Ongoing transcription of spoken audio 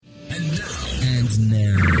begins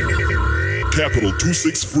now. Capital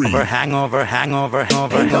 263. Hangover.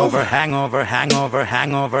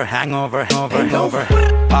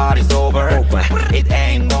 Party's over. It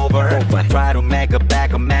ain't over. Try to make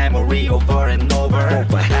back a memory over and over.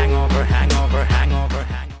 Hangover.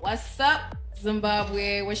 What's up,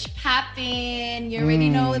 Zimbabwe? What's poppin'? You already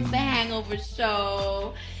know it's the Hangover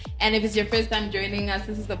Show. And if it's your first time joining us,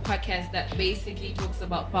 this is the podcast that basically talks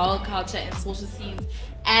about power culture and social scenes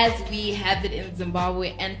as we have it in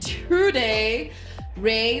Zimbabwe. And today,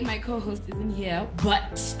 Ray, my co-host, isn't here,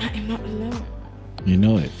 but I am not alone. You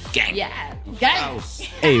know it. Gang. Yeah. Gang.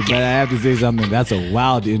 Hey, but I have to say something. That's a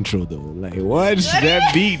wild intro, though. Like, what's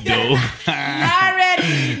that beat, though? Not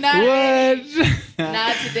ready.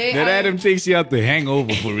 Not today. That Adam takes you out the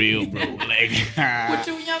hangover for real, bro. Like,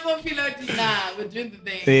 we're doing the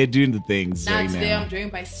thing. They're doing the things Now right today now. I'm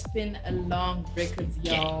joined by Spin Along Records,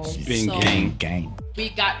 y'all. Spin So, gang. We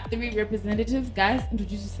got 3 representatives. Guys,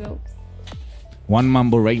 introduce yourselves. One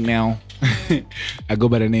mumble right now. I go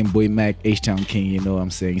by the name Boi Mac, H-Town King, you know what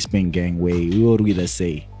I'm saying? Spin gang way. What do we just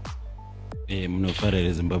say?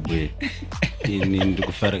 Mnofara Zimbabwe.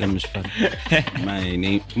 My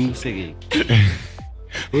name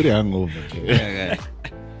Who the hangover?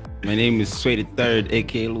 My name is Sway the Third,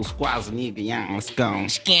 aka Lil Squaz nigga. Yeah, let's go.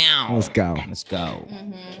 Let's go.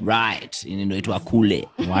 Right, you know it was cool.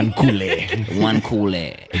 One cool.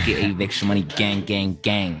 aka Vex Money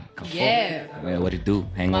Gang. Yeah. Well, what it do?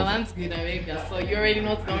 My Hangover. man's good, America. So you already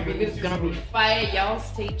know it's gonna be lit. It's gonna be fire. Y'all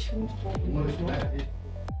stay tuned for the show.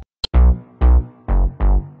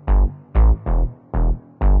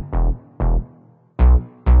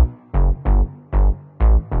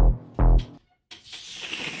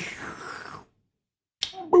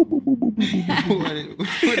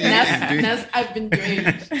 Nas, I've been doing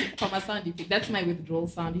for my sound effect. That's my withdrawal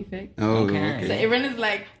sound effect. Oh, okay. So everyone is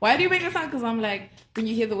like, why do you make a sound? Because I'm like, when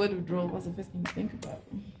you hear the word withdrawal, what's the first thing you think about?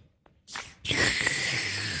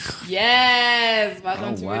 Yes,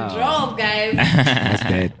 welcome to withdrawals, guys. That's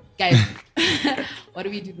that. Guys, what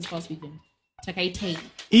did we do this past weekend? Takaite.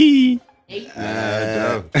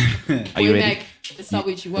 Are you ready? Let's start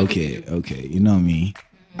with you. What did you do? Okay. You know me.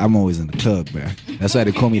 I'm always in the club, bro. That's why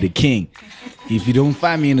they call me the king. If you don't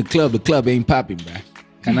find me in the club ain't popping, bro.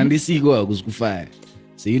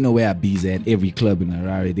 So you know where I be at. Every club in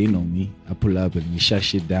Harare, they know me. I pull up and we shut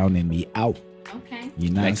shit down and we out. Okay.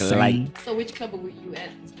 You know Like what I'm a light. saying? So which club were you at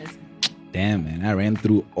this past weekend? Damn, man. I ran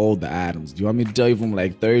through all the items. Do you want me to tell you from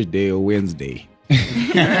like Thursday or Wednesday?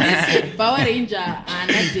 Power Ranger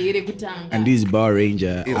And this Bar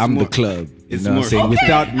Ranger, I'm the club. You it's know what I'm more- saying? Okay,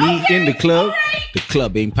 Without me okay, in the club, alright. the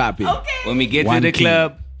club ain't popping. Okay. When we get One to the king.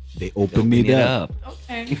 club, They open it up.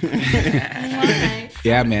 Okay. Alright.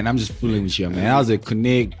 Yeah, man. I'm just fooling with you, man. I was at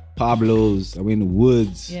Connect, Pablo's. I went in the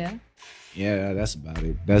woods. Yeah. Yeah, that's about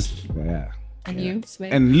it. Yeah. And you, Sway?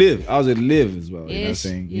 And Live. I was at Live as well. You know what I'm Ish.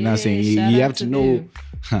 saying? You know what I'm saying? Yeah, You shout have out to to know. Liv.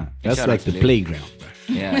 That's Shout like out to the Liv. playground, bro.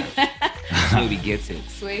 yeah. Nobody gets it.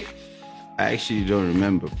 Sway? I actually don't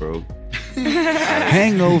remember, bro.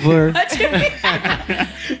 Hangover. What you mean?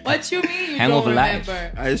 What you mean you Hangover don't live.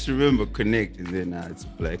 remember? I just remember Connect, and then it's a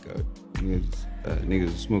blackout.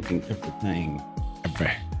 Niggas smoking everything.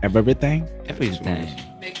 Everything? Everything.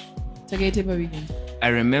 Next. Takaite per weekend. I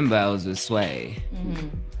remember I was with Sway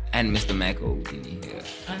and Mr. Mako in here.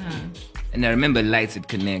 And I remember lights at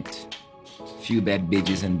Connect. Few bad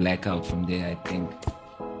bitches and blackout from there, I think.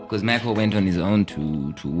 Because Mako went on his own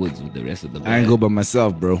to Woods with the rest of the bar. I ain't go by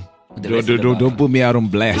myself, bro. The rest of the Don't bar. put me out on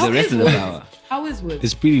blast. The rest of the Woods? power. How is Woods?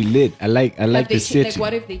 It's pretty lit. I like Have the they setting, like,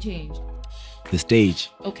 what if they changed? the stage,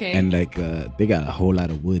 Okay. and like they got a whole lot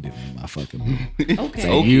of wood in them, motherfucker.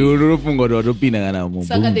 Okay. You don't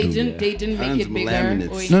So they didn't make Tons it of bigger.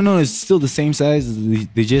 laminates. Or No, it's still the same size.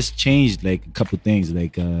 They just changed like a couple things,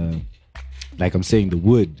 like I'm saying the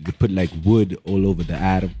wood. They put like wood all over the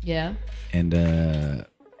item, Yeah. and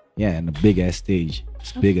and a big ass stage.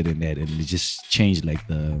 It's bigger than that, and they just changed like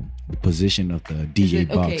the position of the Is DJ it-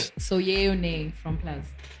 box. okay. So yay or nay from Plus?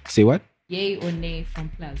 Say what? Yay or nay from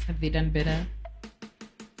Plus? Have they done better?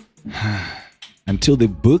 Until they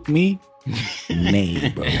book me,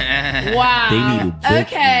 nay, bro. Wow. They need to book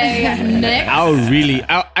Okay. Next.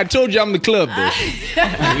 I told you I'm the club though.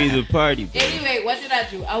 We the party, bro. Anyway, what did I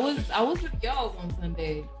do? I was with girls on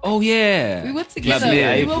Sunday. Oh, yeah. We were together. Lovely,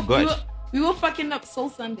 I We were fucking up Soul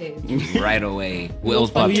Sundays. Right away. Who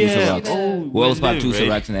else popped Yeah. two Cirocs? Oh, Who else popped two right?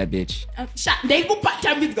 Cirocs in that bitch? They go part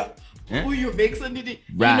time with God. Who you vex on it?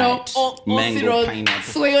 Right. You know, all Mango, Ciroc, pineapple.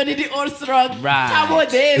 sway on it, all Ciroc. Right. Tabo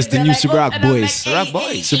this. It's the They're new like, Ciroc and I'm boys. like, Ciroc hey,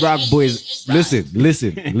 boys. hey, Ciroc hey, boys.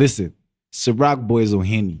 hey, Listen. Ciroc boys on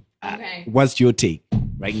Henny. Okay. What's your take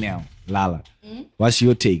right now? Lala. What's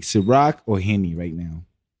your take? Ciroc or Henny right now?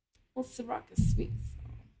 Well, Ciroc is sweet.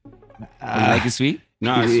 You like it sweet?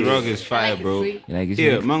 No, Ciroc is fire, I like it bro. sweet. You like it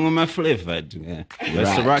Yeah, sweet? mango my flavor, dude. Yeah. But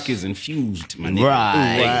Ciroc is infused, man.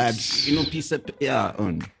 Right. You know, piece of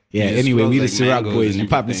on. Yeah, It anyway, we the smells like Ciroc mangoes boys. and We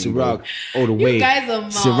popping everything, bro. Ciroc all the way. guys are mom.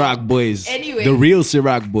 Ciroc boys. Anyway. The real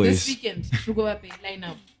Ciroc This boys. weekend, we'll go up and line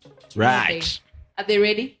up. Right. Okay. Are they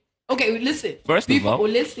ready? Okay, listen. First of all-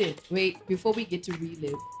 listen. Wait, before we get to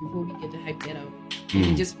relive, before we get to hype that out, let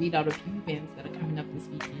me just read out a few events that are coming up this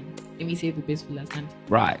weekend. Let me save the best for last time.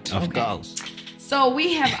 Right. Of Okay. course. So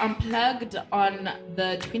we have Unplugged on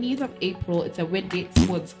the 20th of April. It's a Wingate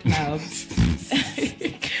Sports Club.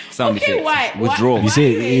 Sound Okay, effects. why? Withdrawal. You Why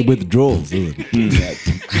say they- withdrawals. I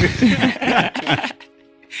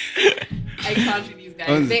can't with these guys.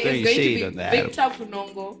 One's There throwing is going to shade be on that. Victor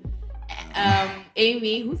Funongo,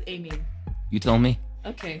 Amy. Who's Amy? You told me.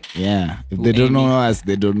 Okay. Yeah. If Who, they don't Amy? know us,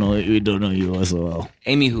 they don't know. We don't know you as well.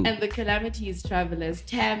 Amy who? And the Calamities Travelers,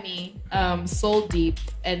 Tammy, Soul Deep,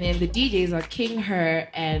 and then the DJs are King Her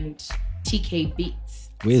and TK Beats.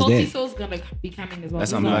 Where's Salty that? Soul's gonna be coming as well.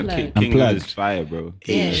 That's This is Unplugged. Unplugged. King Unplugged. is fire, bro. Yeah.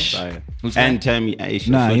 King is fire. Who's And that? Tammy Aisha.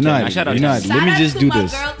 Nah, So you know, Tammy- Shout out you know. Tammy. Let me Shout just out do to my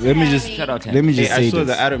this. girl Let me just. Tammy. Shout out Tammy. Let me Hey, just I say saw this.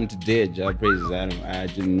 the Adam today. Job praises Adam. I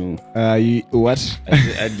didn't know. You what?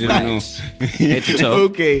 I didn't know. Head to toe.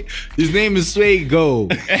 Okay, his name is Sway Go.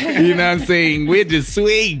 You know what I'm saying? Where did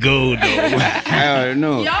Sway go though? I don't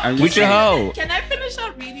know. Y'all, I'm With just your saying. hoe. Can I finish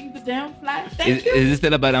out reading the damn flag? Thank Is you. it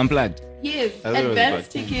still about Unplugged? Yes, I thought it was advance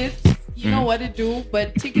about- tickets. You know what to do,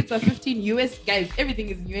 but tickets are 15 US. Guys, everything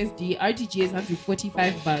is USD. RTG is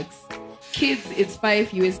 $145. Kids, it's 5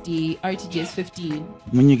 USD. RTG is 15.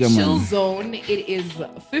 When you come Chill on. Zone, it is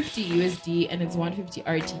 50 USD and it's 150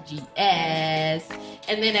 RTGS.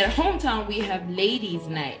 And then at Hometown, we have Ladies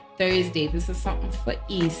Night Thursday. This is something for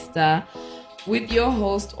Easter with your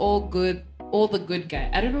host, all the good guy.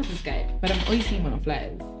 I don't know this guy, but I'm always seeing him on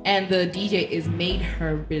flyers. And the DJ is Made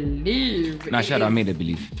Her Believe. Nah, It shout out, is- made it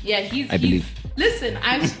believe. Yeah, I believe. Listen,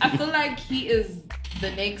 I feel like he is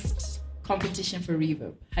the next competition for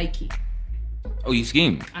Reverb. High key. Oh, you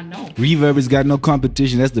scheme. I know. Reverb has got no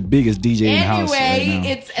competition. That's the biggest DJ in the house. Anyway, right now.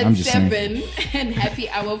 it's at I'm just saying. 7 and happy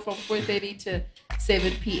hour from 4:30 to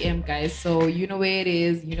 7 p.m. guys. So you know where it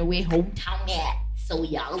is. You know where Hometown at. So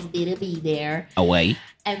y'all's better be there. Away.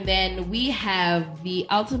 And then we have the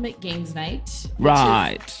Ultimate Games Night. which is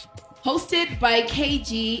Right. hosted by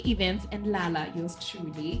KG Events and Lala, yours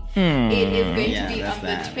truly. It is going to be on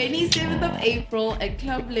the 27th of April at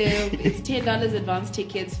Club Live. It's $10 advance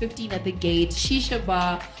tickets, 15 at the gate. Shisha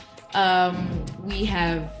bar. We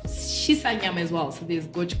have Shisanyam as well. So there's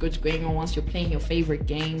Goch going on once you're playing your favorite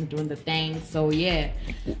game, doing the thing. So yeah.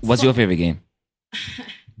 What's your favorite game?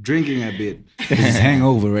 Drinking a bit. It's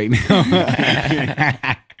hangover right now.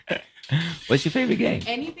 What's your favorite game?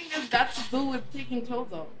 Anything that's got to do with taking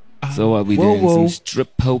clothes off. So what we Whoa, doing? whoa. Some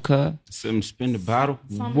strip poker. Some spin the bottle.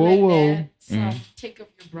 Something Whoa, like whoa. that. Some take off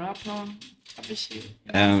your bra pump type of shit. You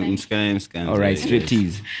know what I'm saying? I'm scanning. All right, strip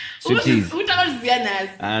tease. Strip tease. Who knows Zianas?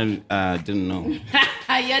 I didn't know.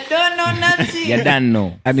 You don't know nothing. You don't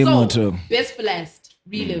know. I didn't So, want to. best for last.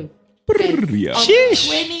 Relive. Yeah.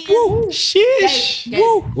 Sheesh. Woo. Sheesh. Guys.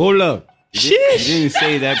 Woo. Hold up. You didn't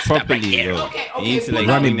say that properly, though. Okay, You need to hold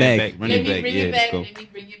like on. bring that Run it back. Run Let it me back. bring Yeah, it let's back. go. Let me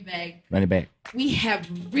bring it back. Run it back. We have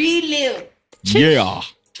Relive. Yeah.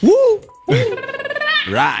 Woo.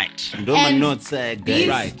 Right. Don't And not say These,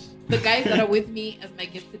 right. The guys that are with me as my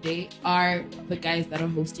guests today are the guys that are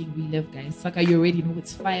hosting Relive, guys. Saka, you already know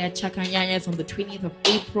it's fire. Chakanyanya is on the 20th of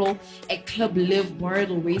April at Club Live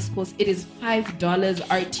Bridal Racecourse. It is $5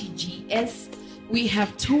 RTGS. We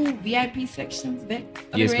have 2 VIP sections, Beck.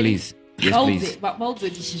 Are you Yes, ready? please. Yes, Hold please. it, but hold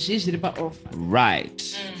it. This is about offer.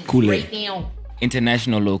 Right. Cool Right it. now.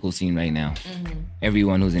 International local scene right now.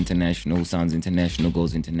 Everyone who's international, who sounds international,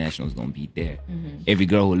 goes international is gonna be there. Every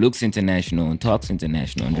girl who looks international and talks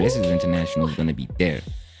international and dresses international is gonna be there.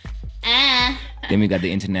 Then we got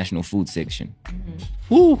the international food section.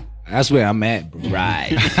 Woo. That's where I'm at, bro.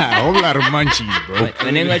 Right. A whole lot of munchies, bro.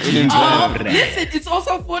 And then what you Oh, enjoy. listen, it's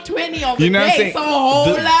also 420 on the You know what I'm day, saying? so a whole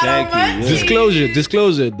lot of Exactly, money.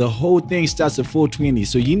 Disclosure. The whole thing starts at 420,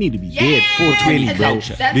 so you need to be there at 420, bro.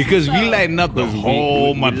 That's Because what's we up. lighting up the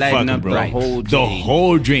whole we lighten motherfucker, up bro. the whole The drink.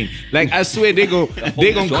 whole drink. Like I swear they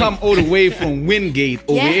gonna come all the way from Wingate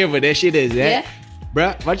or Yeah. wherever that shit is. Yeah.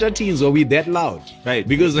 Bruh, watch your teens, are we that loud? Right.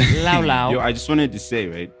 Because Loud. Yo, I just wanted to say,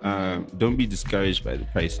 right, don't be discouraged by the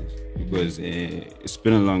prices because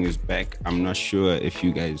Spin Along is back. I'm not sure if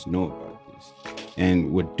you guys know about this, and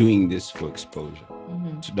we're doing this for exposure.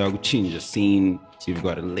 So that will change the scene. We've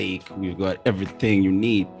got a lake, we've got everything you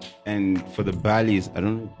need, and for the Balis, I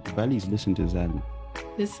don't know Bali's listen to Zan.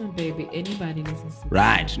 Listen, baby, anybody listens to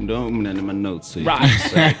Right. Don't none of my notes. So Right.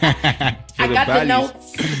 I got the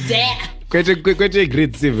notes. Damn. Kwete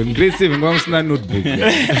grade 7. Grade 7 ngomsina notebook.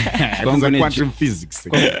 Konga quantum physics.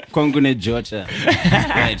 Kongune Georgia.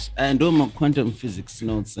 Right. And do my quantum physics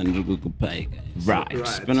notes and Ruguku Pai, guys. Right.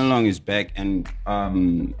 Spin Along is back, and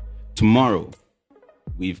tomorrow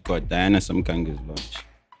we've got Diana Samkanga's launch.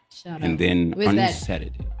 Shut up. And then Where's on that?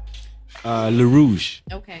 Saturday. Le Rouge.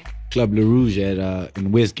 Okay. Club Le Rouge at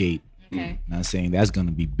in Westgate. Okay. I'm saying that's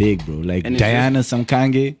gonna be big, bro. Like And it's Diana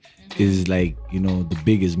Samkange is like, you know, the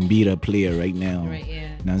biggest meter player right now. Right, yeah. You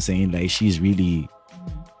know what I'm saying? Like she's really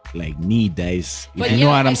like knee dice. But You yeah,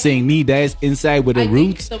 know what I I'm saying? Knee dice inside with the I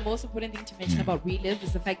roots. think the most important thing to mention about Relive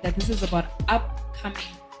is the fact that this is about upcoming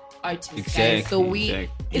artists, Exactly, guys. So exactly.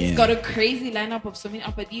 it's Yeah. got a crazy lineup of so many,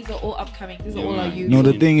 but these are all upcoming. These are all our youth. No,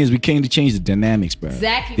 the thing is we came to change the dynamics, bro.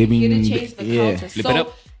 Exactly. They've We're here to been- change the yeah. culture. Flip it So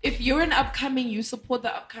up. if you're an upcoming, you support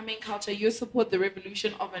the upcoming culture, you support the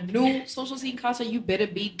revolution of a new social scene culture, you better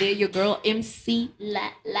be there. Your girl MC La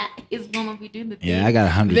is gonna be doing the thing. Yeah, I got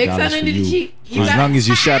 $100 for you. As got long as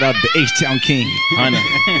you shout out the H-Town King. Hunter.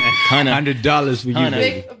 $100 for you. Hunter.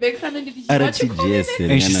 baby. Big fan of the what you call it?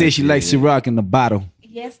 And she said she likes Ciroc in the bottle.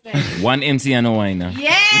 Yes, baby. One MC and a winer.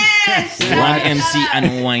 Yes. One MC and a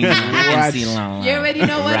winer. MC long. You already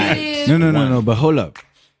know what Right. it is. No, but hold up.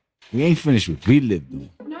 We ain't finished with Relive, though.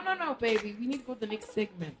 No, baby. We need to go to the next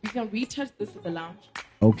segment. We can retouch this at the lounge.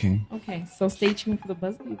 Okay. Okay, so stay tuned for the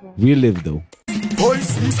buzz, people. Relive, though. What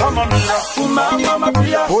is that, though?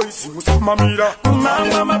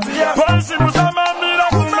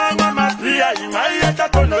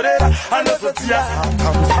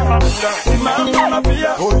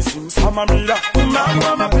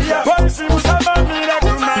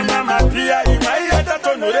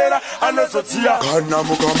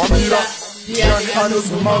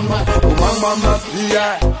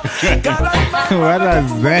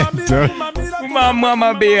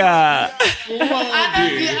 Mama beer.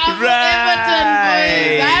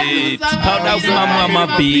 Right. Powder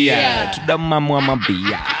mama beer. To the mama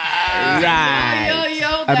beer. Right.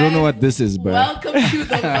 Yo, I don't know what this is, bro. Welcome to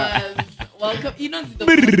the buzz. Welcome. You know the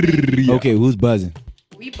buzz. Okay, who's buzzing?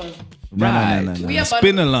 We buzzing. No. We about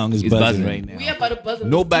Spin Along is He's buzzing buzzing. right now. We about to buzz. on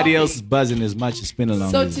this Nobody else topic. is buzzing as much as Spin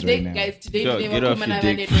Along So is today, right now. guys, today Yo, we're get off coming your out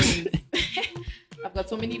dick. noise. I've got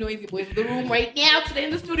so many noisy boys in the room right now today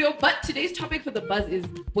in the studio. But today's topic for the buzz is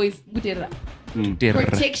boys.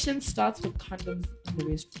 Protection starts with condoms in the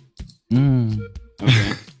restroom.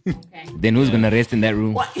 Okay. Okay. Then who's gonna rest in that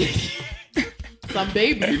room? What? Some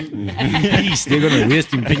baby. Peace. They're gonna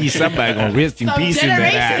rest in peace. Somebody gonna rest in Some peace in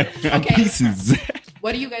that generations. Okay. pieces.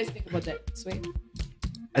 What do you guys think about that? Sweet.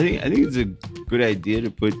 I think it's a good idea to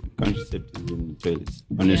put contraceptives in the toilets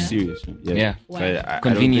on a Yeah. serious one. Yeah. Why? I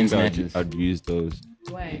Convenience don't think matters. I'd use those.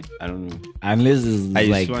 Why? I don't know. Unless it's I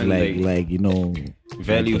just like want, you know,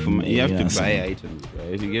 Value for money. You have yeah, to some- buy items,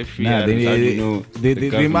 right? If you get free Nah, items, how do you know they the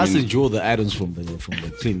must government- draw the items from the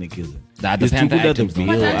clinic, isn't it? The It's too Panther good at the items, no?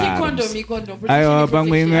 real But items. condom. Ayo, bang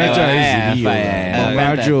protection. ngacha Yeah, is fire.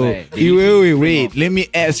 wait. Let me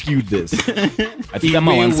ask you this. I think I'm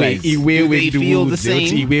on one side. Would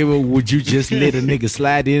you just let a nigga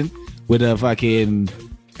slide in with a fucking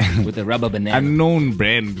With the rubber banana. unknown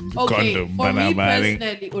brand Okay, condom? for me banana?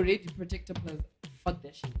 personally, already Protector Plus. Fuck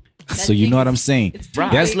that shit. That So you thing know what is- I'm saying? it's too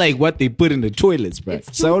That's big. like what they put in the toilets, bro. It's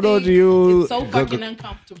too So don't big. you? It's so fucking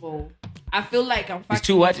uncomfortable. I feel like I'm fucking.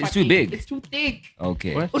 too what? It's too big. It's too thick.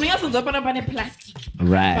 Okay. Plastic.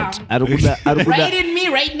 Right. Bam. Right in me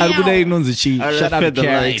right now. Shout out to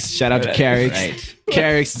Carrix. Shout out to Carrix. Right.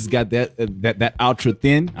 Carrix has got that ultra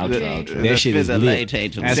thin. Okay. That shit is lit.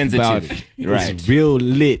 Ask about it. Right. It's real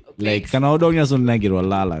lit. Okay. Like, can I don't just want to get a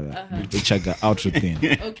lala? Check out ultra thin.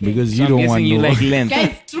 Because So you I'm don't want guessing you no like length.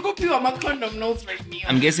 Guys, Trugo Pure, I'm a condom notes right now.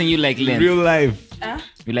 I'm guessing you like length. real life.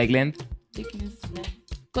 You like length? Thickness.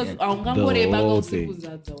 Because The whole thing.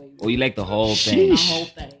 Or you like the whole thing? The whole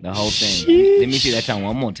thing. The whole thing. Let me see that time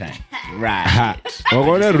one more time. Right. We're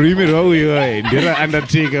gonna read it all we are. They're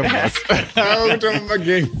Undertaker. Okay, but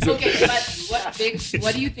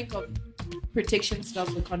what do you think of protection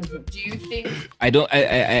stuff with condom? Do you think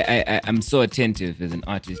I'm so attentive as an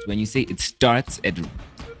artist. When you say it starts at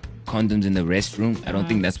condoms in the restroom, I don't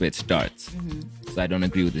think that's where it starts. So I don't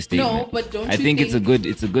agree with the statement. No, but don't I you think it's a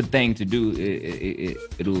think- good thing to do.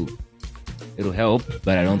 It'll help,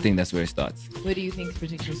 but I don't think that's where it starts. where do you think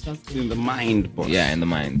protection starts? in the mind, boss. Yeah, in the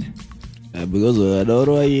mind. Because I don't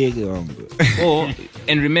know. Or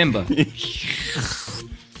and remember,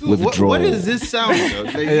 withdrawal. What does this sound?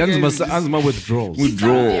 Like, Answer my withdrawals.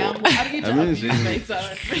 Withdrawal. Yeah, how do you I mean,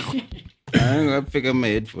 tell me? I'm gonna pick up my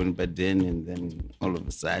headphone, but and then all of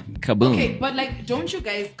a sudden, Kaboom. Okay, but like, don't you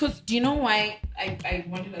guys? Because do you know why I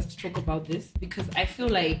wanted us to talk about this? Because I feel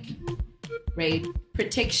like, right,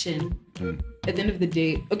 protection. At the end of the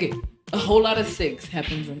day, okay, a whole lot of sex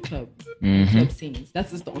happens in clubs, club scenes.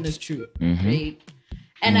 That's just the honest truth, right?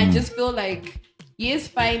 And I just feel like, yes,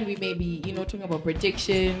 fine, we may be, talking about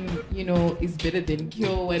protection, is better than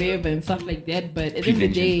cure, whatever, and stuff like that. But at the end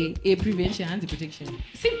of the day, prevention and protection,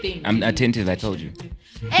 same thing. I'm attentive, I told you.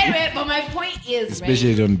 Anyway, but my point is,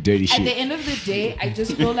 Especially right, on dirty at shit. the end of the day, I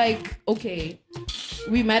just feel like, okay,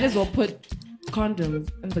 we might as well put condoms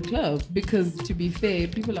in the club, because to be fair,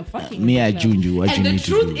 people are fucking Me, in I the club. Junju, what and you the need to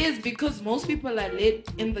truth do. is, because most people are lit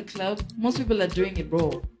in the club, most people are doing it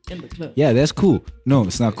raw in the club. Yeah, that's cool. No,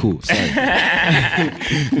 it's not cool. Sorry.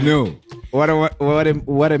 No.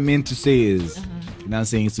 What I meant to say is, you know what I'm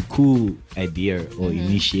saying, it's a cool idea or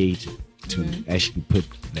initiative to actually put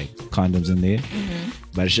like condoms in there.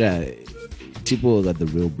 But people got the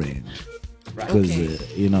real brand. Because,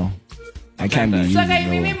 I can't be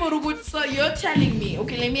using So you're telling me,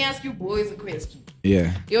 okay, let me ask you boys a question.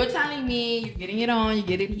 Yeah. You're telling me you're getting it on, you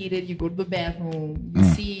get it heated, you go to the bathroom, you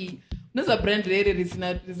see. No, it's a brand rare, it's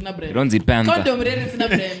not brand. Ronzi Panther. Condom rare, it's not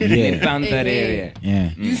brand. Yeah. Panther area. Yeah.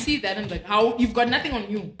 You see that and like, how you've got nothing on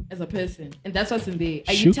you as a person, and that's what's in there.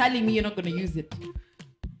 Are you Shoot. telling me you're not gonna use it? You'd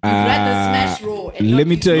rather smash raw. And Let not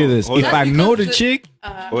me use tell you raw. this. Hold If on. I That's know because the chick,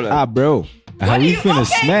 hold on. bro, how do we you- finna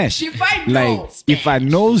okay, smash? define bro. Like, if I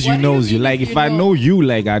knows you, What do you knows you. mean Like, if if you I know? know you,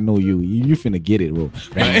 like I know you, you finna get it, bro.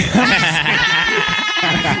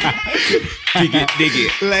 Dig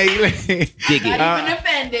it. Like, Dig it. Not even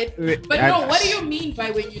offended. But no, what do you mean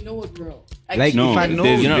by when you know a girl? Like, No, if I know,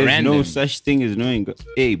 there's, You're not there's random. no such thing as knowing.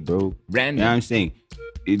 Hey, bro. Random. You know what I'm saying?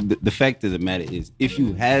 The fact of the matter is, if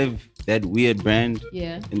you have that weird brand,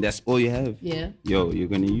 Yeah. and that's all you have, Yeah. yo, you're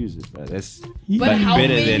gonna use it, bro. That's But how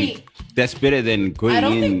better many? than going I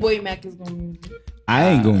don't in. think Boi Mac is gonna use it. I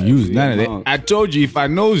ain't gonna use none of that. no. I told you if I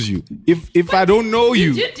knows you. If I don't know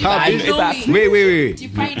you, did how define bitch- know me. wait.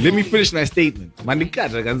 Define Let know me me. finish my statement. If I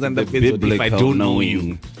biblical don't know knowing.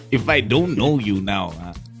 you, if I don't know you now,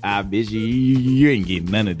 bitch, you ain't getting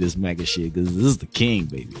none of this MAGA shit, because this is the king,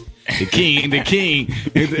 baby. The king.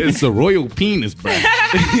 It's a royal penis, bro. You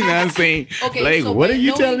know what I'm saying? Okay, like, so what by are you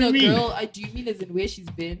knowing telling a me? girl, do you mean as in where she's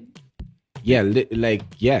been? Yeah,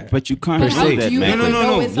 yeah. But you can't But how say do that, you man. even know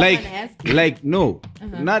No. when someone Like, has been? no,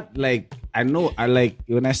 not like I know. I like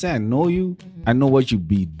when I say I know you. I know what you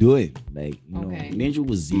be doing. Like, Okay. Ninja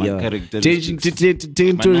was My here. characteristics.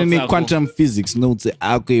 Into quantum physics. Notes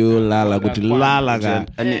akuyo lala kuti lala ga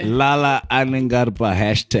lala anengarpa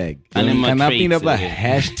hashtag. Kanapinda pa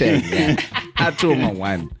hashtag. I told my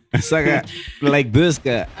one. Saka like this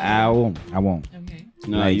guy. I won't. Okay.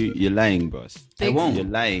 No, you're lying, boss. I won't. You're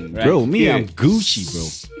lying, Bro, me, Here. I'm Gucci, bro.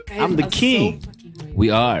 Guys I'm the are king. So fucking right. We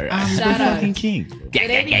are. I'm the Shout out. fucking king. Bro. But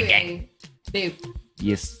anyway, Dave,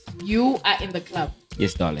 Yes. you are in the club.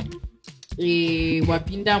 Yes, darling.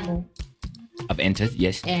 Wapindamo. I've entered.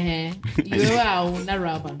 Yes. You are una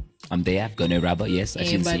rubber. I'm there. I've got no rubber. Yes, I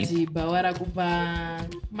should see. But bawara kupa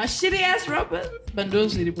mashiri ass rubbers. But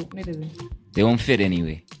those They won't fit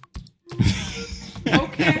anyway.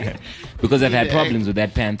 Okay. Because I've had problems with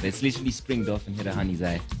that panther. It's literally springed off and hit a honey's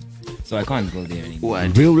eye. So I can't go there anymore.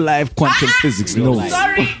 Real life quantum physics. Real No. life.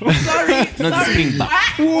 Sorry. Not the spring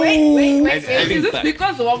back. Wait. I Is think this that-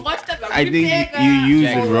 because one watched that? I think you use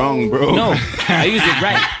it wrong, bro. No, I use it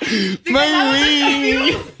right.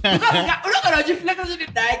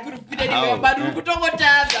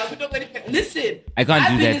 Listen, I can't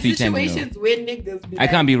I've do been that 3 in times in a row. situations where niggas be I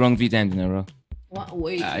can't be wrong 3 times in a row.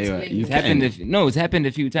 Wait, you're right. explain. You It's happened. It's happened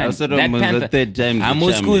a few times. Also, that was the third time the I'm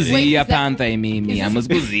Wait, uskuzia is that- panther mimi. I'm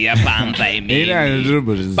uskuzia panther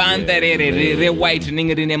mimi. Panther re white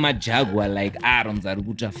nigga rine majagua like arms are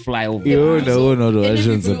guta fly over. No. I And then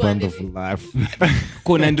shouldn't you say panda do for life.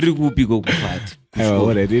 Kona ndiri kupi kokufata.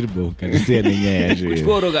 What I did, bro. Can you see anything?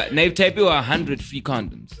 Kuchikoroga na type 100 free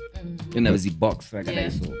condoms. And there was the box like Yeah. I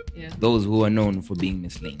saw. Yeah. Those who are known for being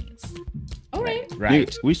miscellaneous. All right.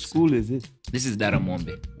 Right. Which school is this? This is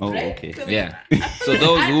Daramombe. Oh, Right? okay. Yeah. So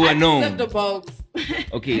those who are known. The box.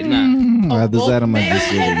 Okay, nah. Other side of my male.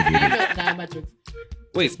 disability. Nah, my jokes.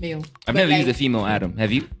 Wait. It's male. I've But never like, used a female Adam.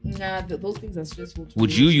 Have you? Nah, those things are stressful. to Would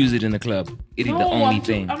me. you use it in the club? It is the only I'm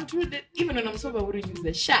thing. I'm true that even when I'm sober, I wouldn't use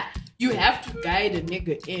the shot. You have to guide a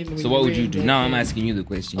nigga in. when So you're what would you wearing do? that Now I'm thing. asking you the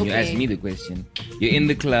question. You Okay. asked me the question. You're in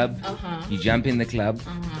the club. Uh-huh. You jump in the club,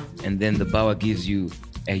 and then the bower gives you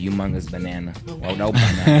a humongous banana. Okay. Without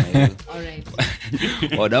banana. All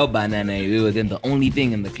right. Without banana. Then the only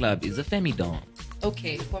thing in the club is a femidom.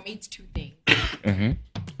 Okay. For me, it's 2 things. Mm-hmm.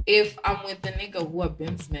 if I'm with a nigga who have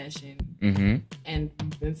been smashing and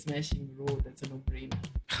we've been smashing raw, that's a no-brainer.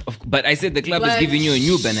 But I said the club is giving you a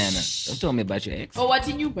new banana. Don't tell me about your ex. Oh, what's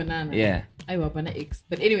a new banana? Yeah. I want banana X.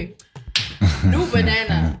 But anyway, new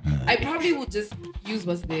banana. I probably will just use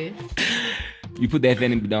what's there. You put the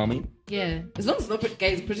FN down me? Yeah. As long as it's not,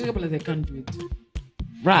 guys, predictable as I can't do it.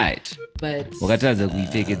 Right. But Wakataza we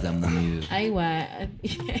take it some money.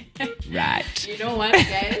 Right. You know what,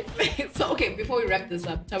 guys? So okay, before we wrap this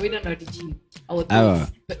up, Tawida Nordichi, our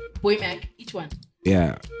thoughts. But Boi Mac, each one.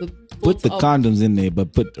 Yeah. Put the condoms in there,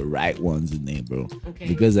 but put the right ones in there, bro. Okay.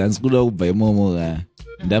 Because I'm screwed up by Momo.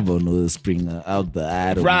 Never know spring out the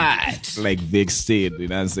item. Right. Like Vic said, you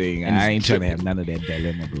know what I'm saying? I ain't trying to have none of that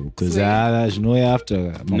dilemma, bro. Because you know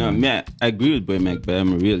after. No, man, I agree with Boi Mac, but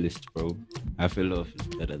I'm a realist, bro. I feel love is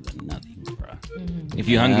better than nothing, bro. If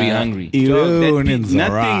you're hungry, you're hungry.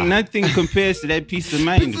 Nothing compares to that peace of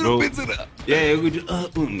mind, bro. Yeah, it would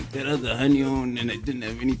that other honey on and I didn't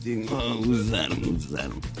have anything. Oh, who's that?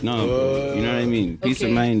 No, bro. You know what I mean? Peace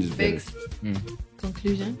of mind is better.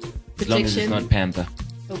 Conclusion? As long as it's not Panther.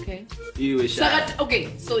 Okay.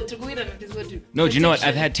 So to go in and this what to. No, do you know what?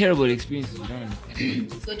 I've had terrible experiences. So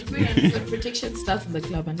to go in and protection starts in the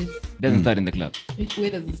club and it doesn't start in the club. Where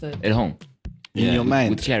does it start? At home. In your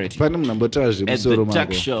mind. With charity. At the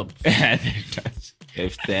tuck shop.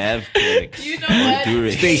 If they have clicks. You know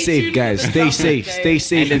what? Stay safe, guys. Stay safe. Stay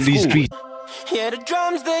safe in these streets. Yeah, the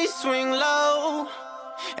drums they swing low,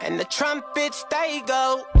 and the trumpets they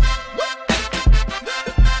go.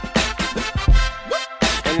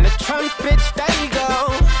 And the trumpets they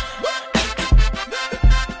go.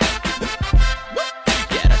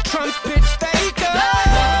 Yeah, the trumpets they go.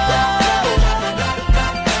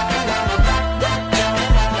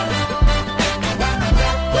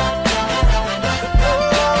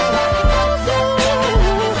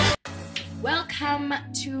 Welcome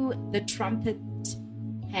to the Trumpet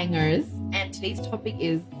Hangers, and today's topic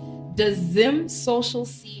is: does Zim social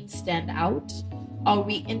scene stand out? Are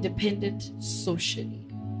we independent socially?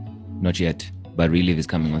 Not yet, but Relive is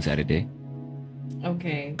coming on Saturday.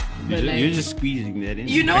 Okay. You're just squeezing that in.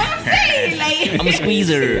 You know what I'm saying? Like, I'm a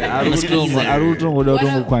squeezer.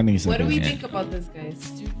 What do we think about this,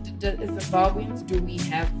 guys? As Zimbabweans, do we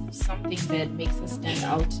have something that makes us stand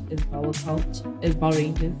out as Power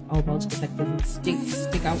Rangers? Our culture that doesn't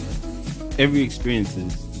stick out? Every experience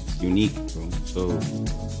is unique, bro. So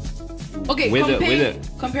okay,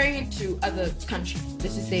 comparing it to other countries,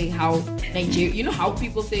 let's just say how Nigeria, you know how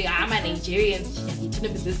people say, I'm a Nigerian, you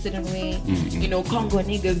turn up in this certain way, you know, Congo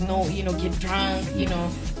niggas know, you know, get drunk, you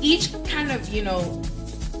know, each kind of, you know,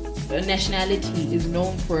 nationality is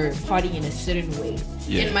known for partying in a certain way.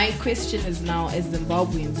 Yeah. And my question is now, as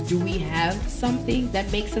Zimbabweans, do we have something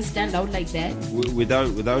that makes us stand out like that?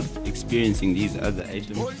 Without experiencing these other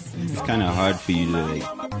items, it's kind of hard for you to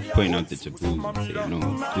like point out the taboo and say, no,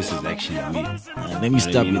 this is actually me. Let me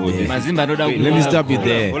stop you there. Let me stop you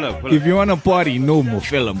there. Hold up. If you want to party, no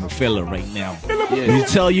Mofella right now. Yeah. We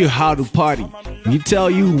tell you how to party. We tell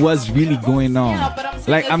you what's really going on.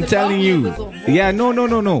 Yeah, I'm telling you. Yeah, no.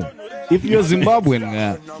 If you're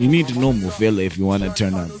Zimbabwean, you need to know Mofella if you want to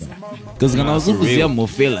turn up. Because when I was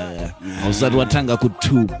Mofella, I was at Watanga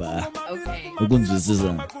Kutuba. Okay.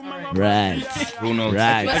 Right.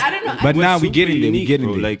 Right. But I don't know. But now we're getting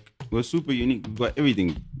there. Like, we're super unique. We've got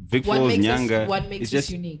everything. Vic Falls, Nyanga. What makes us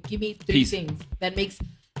unique? Give me three things that makes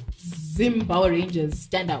Zim Power Rangers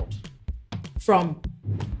stand out from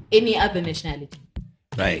any other nationality.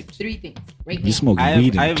 Right. Three things. Right now. You smoke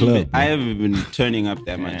weed in the club. I haven't been turning up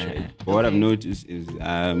that much, right? But what I've noticed is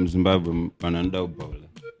Zimbabwe on a bowler.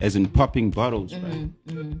 As in popping bottles, right?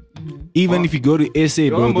 Even if you go to SA,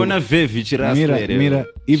 bro. Even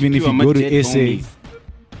if you go to SA,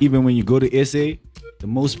 even when you go to SA, the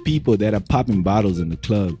most people that are popping bottles in the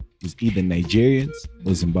club is either Nigerians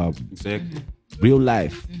or Zimbabweans. Exactly. Real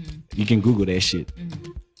life. You can Google that shit.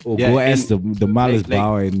 Or go ask the Malas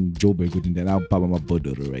Bauer and Joburg and then I'll pop my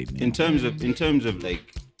bottle right now. In terms of like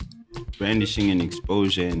brandishing and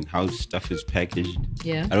exposure and how stuff is packaged,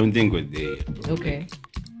 I don't think we're there yet, bro. Okay.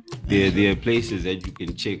 There are places that you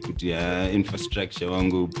can check with your infrastructure.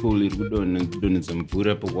 Go pull it, doing some put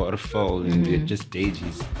up a waterfall, and they're just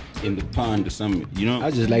daisies in the pond or something. You know, I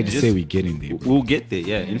just like to say we're getting there. We'll get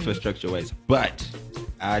there, infrastructure wise. But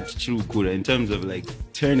it's true, cool. In terms of like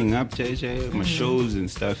turning up to my shows and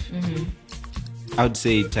stuff, I would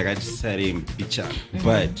say Takachisari and Bicha.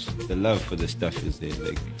 But the love for the stuff is there.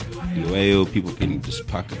 Like the way people can just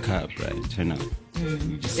park a car, right? Turn up. Do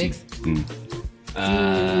you think we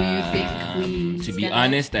to be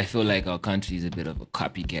honest, I feel like our country is a bit of a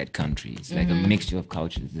copycat country. It's like a mixture of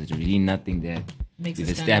cultures. There's really nothing that Makes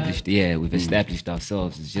we've us stand out. we've established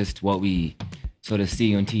ourselves. It's just what we sort of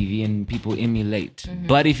see on TV and people emulate.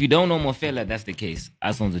 But if you don't know Mofela, that's the case.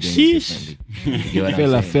 Our sons are doing it differently. You get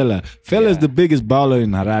what I'm saying? Fela is the biggest baller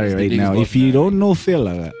in Harare right now. If you don't know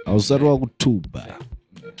Fela, usarwa kutuba.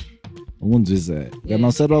 Unzisa. Kana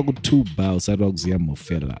usarwa kutuba, usarwa kuzia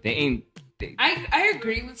Mofela. They ain't. I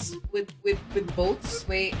agree with both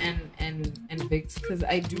Sway and Vix because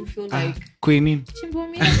I do feel like Queenie.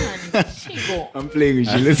 I'm playing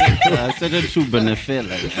with you. Let's go. I said it too, but I feel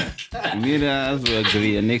like Mira also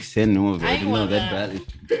agree. Next 10 over. I know that bad.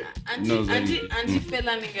 Auntie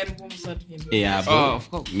Fela nigga boom him. Yeah, of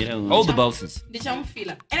course. All the bosses.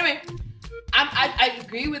 Anyway, I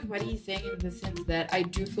agree with what he's saying in the sense that I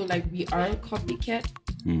do feel like we are a copycat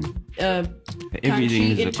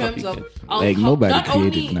country in terms of our like nobody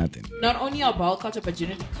created nothing. Not only our bowel culture but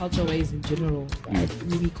genetic culture ways in general.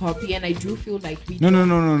 We copy, and I do feel like we. No.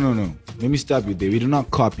 Let me stop you there. We do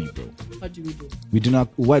not copy, bro. What do we do? We do not.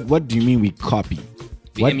 What do you mean we copy?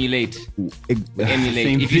 We emulate.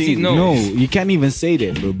 Emulate. If you see, no, you can't even say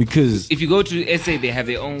that, bro. Because if you go to SA, they have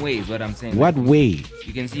their own ways. What I'm saying. What way?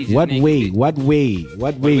 You can see. What way? What way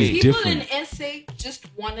is different? People in SA just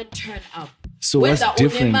want to turn up. So what's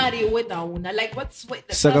different? Like what's Sway?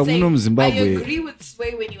 Zimbabwe. I agree with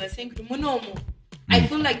Sway when you were saying I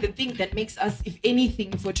feel like the thing that makes us, if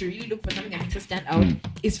anything, if we're to really look for something that makes us stand out,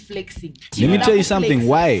 is flexing. Let me tell you something.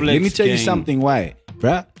 Why? Let me tell you something. Why,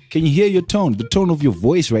 bruh? Can you hear your tone? The tone of your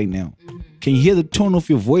voice right now. Can you hear the tone of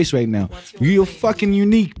your voice right now? You're fucking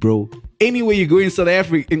unique, bro. Anywhere you go in South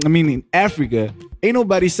Africa, in Africa, ain't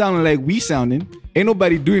nobody sounding like we sounding. Ain't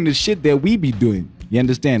nobody doing the shit that we be doing. You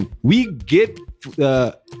understand? We get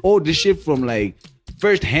all the shit from like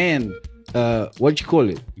first hand. What you call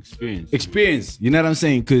it? Experience. You know what I'm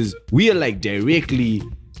saying? Because we are like directly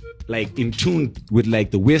like in tune with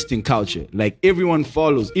like the Western culture. Like everyone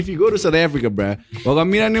follows. If you go to South Africa, bruh,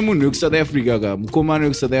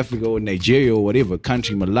 South Africa or Nigeria or whatever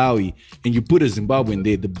country, Malawi, and you put a Zimbabwean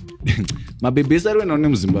there, my babies are not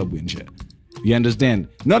Zimbabwean shit. You understand?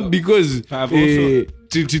 Not because to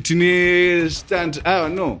stand. I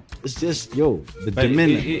don't know. It's just the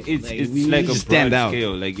demeanor. It's like a broad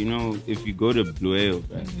scale. Like if you go to Blue Ale,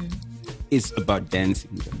 right? It's about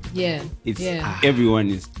dancing. Right? Yeah. Everyone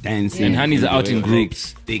is dancing. And honeys are out in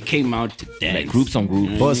groups. They came out to dance. Like groups on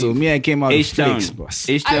groups. Boss, me, I came out H-Town. boss.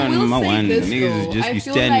 H-Town number one. This, niggas is just be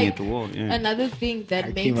standing like at the wall. Yeah. Another thing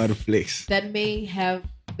that came out of flex. That may have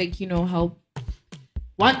help.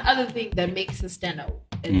 One other thing that makes us stand out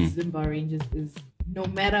as Zimba Rangers is no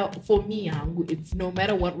matter, for me, it's no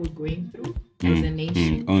matter what we're going through as a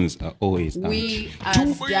nation. Always we are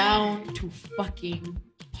down to fucking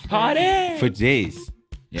party for days.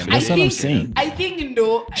 Yeah, that's what I'm saying. I think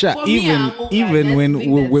for even when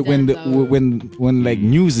like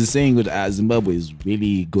news is saying that Zimbabwe is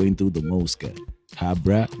really going through the most, guy.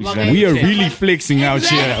 Bruh. We are really flexing out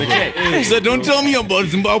here. So don't tell me about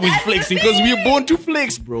Zimbabwe's flexing because we are born to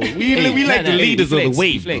flex, bro. We like the leaders of the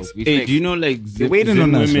wave. Hey, do you know like they're waiting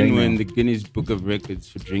on us women right were in now. the Guinness Book of Records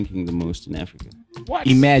for drinking the most in Africa? What?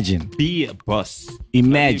 Imagine. Be a boss.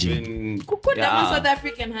 Imagine. South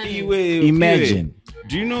African honey. Imagine.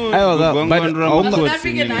 Do you know South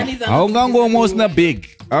African honey is almost not big.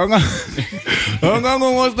 Almost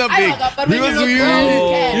not big. Because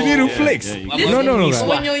you need to flex. No.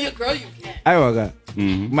 When you're your girl, you can.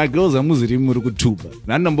 My girls are Muslim muri kutuba.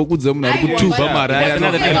 Nanda mbokudza munhu ari kutuba mara. That's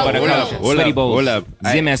another thing about the culture. Sweaty bowls. Hold up.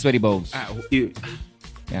 Zim has sweaty bowls.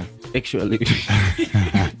 Yeah. Actually.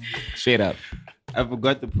 Straight up. I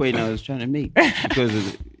forgot the point I was trying to make because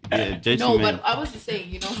of but I was just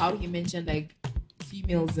saying, how he mentioned like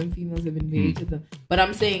females have been married to them. But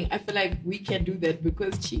I'm saying I feel like we can do that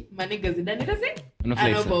because my niggas in that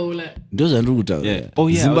those are rude. Yeah.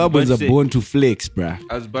 Zimbabweans are born to flex, bruh.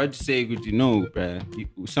 I was about to say, bruh.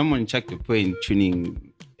 Someone checked the point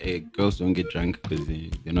tuning girls don't get drunk because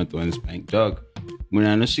they're not the ones buying dog. When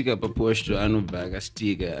anosvika paposho anovhaga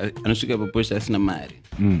stiga anosvika paposho asina mari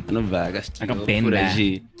anovhaga stiga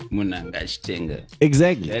munhu anga achitenga.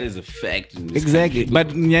 Exactly. That is a fact in this exactly country.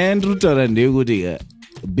 But nyaya ndirikutaura ndeyekuti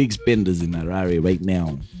big spenders in Harare right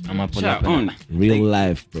now. Real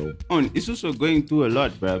life, bro. It's also going through a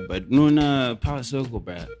lot, bro. But no power circle,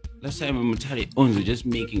 bro. Last time I'm Mutari just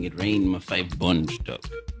making it rain my 5 bonds, dog.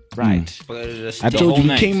 Right. I told you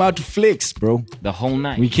we came out to flex, bro. The whole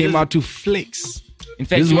night. We came out to flex. In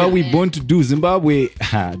fact, this is what we're born to do. Zimbabwe,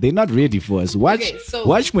 they're not ready for us.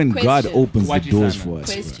 Watch when God opens the doors for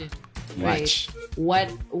us. Question. Watch.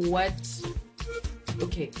 What?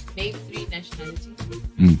 Okay, name 3 nationalities.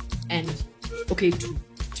 And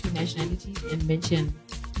two nationalities, and mention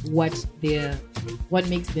what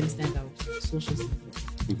makes them stand out? Social symbol.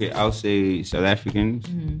 Okay, I'll say South Africans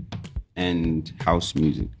and house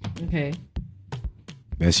music. Okay.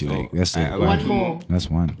 That's that's one more. That's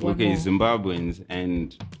one. Okay, more. Zimbabweans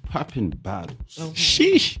and popping bottles. Okay.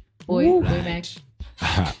 Sheesh. Boy Mac.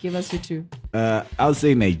 Give us your two. I'll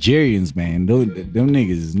say Nigerians, man. Them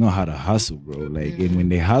niggas know how to hustle, bro. Like, and when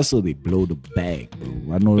they hustle, they blow the bag,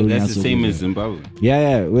 bro. I know. But that's the same as Zimbabwe.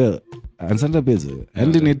 Yeah. Well, and Santa Pizza.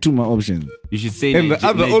 And then two more options. You should say And the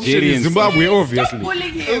other option is Zimbabwe, obviously. Stop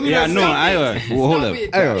bullying him. Yeah, no, hold up.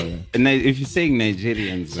 It. And if you're saying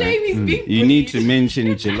Nigerians, right, Shame he's being you need to mention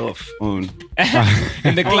jollof on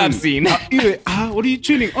In the club scene. what are you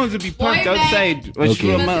tuning on to be pumped Boy, man. outside?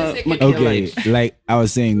 Okay, like I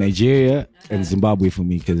was saying, Nigeria and Zimbabwe for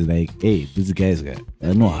me, because like, hey, these guys got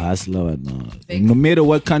no hustler, no matter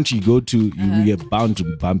what country you go to, you are bound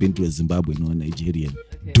to bump into a Zimbabwean or a Nigerian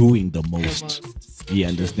doing the most. You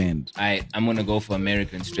understand? I'm gonna go for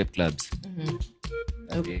American strip clubs.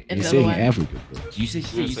 Okay. You're And the other saying one? Africa, bro. You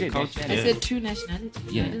said culture. I said two nationalities.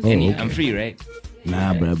 Yeah. What is And it? I'm free, right?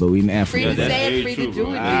 Nah, bro, but we in Free Africa. to that's say it, very free true, to do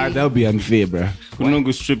bro. it. That would be unfair, bro.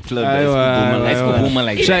 Kunongo strip club. Let's go boomer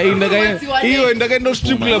like that. No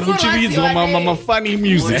strip club, What's your name? funny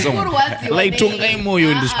music. What's your Like name? Tongaimo, you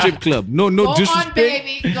in the strip club. No Go on, disrespect.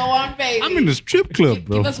 baby. Go on, baby. I'm in the strip club, Give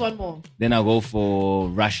bro. us one more. Then I'll go for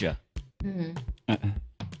Russia.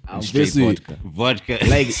 Straight vodka. Vodka.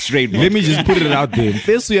 Like straight. Let me just put it out there.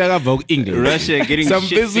 First you have English. Russia getting Some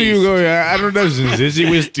shit first you go. I don't know. This is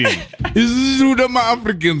Western. This is who the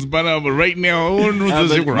Africans, but right now, I don't know.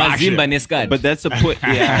 This is Mazimba Russia. Nescad. But that's a put.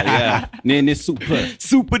 Yeah. Nene super.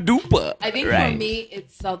 super duper. I think for me,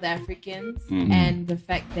 it's South Africans and the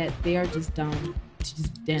fact that they are just down to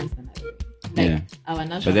just dance the night away. Like our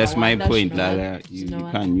national. But that's my Rwanda, point, Shinoa, Lala. You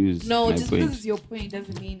Shinoa. can't use No, my just point. because it's your point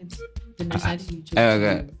doesn't mean it's the nationality you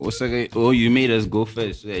chose. Okay. Oh, you made us go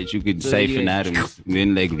first so that you could siphon atoms and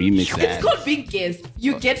then like remix It's that. called being guest.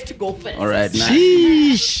 You get to go first. All right, now.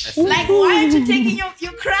 Like, why aren't you taking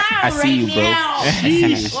your crown I see right you, bro.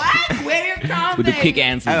 now? What? Wear your crown With the then. quick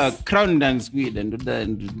answers. Crown dance squid and do that.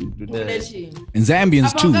 And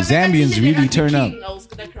Zambians too. Zambians really turn up.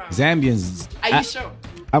 Zambians. Zambians. Are you sure?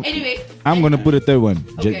 Anyway. I'm gonna put a third one.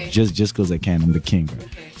 Okay. Just because I can. I'm the king, bro.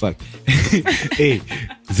 Okay. Fuck. Hey,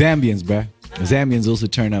 Zambians, bro. Zambians also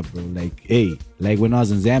turn up, bro. Like, hey, like when I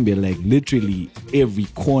was in Zambia, like literally every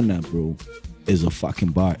corner, bro, is a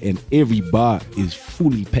fucking bar, and every bar is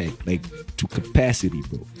fully packed, like to capacity,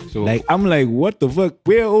 bro. So- like, I'm like, what the fuck?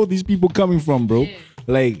 Where are all these people coming from, bro? Yeah.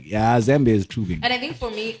 Like, yeah, Zambia is true, big. And I think for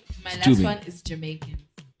me, my last Stupid. one is Jamaican.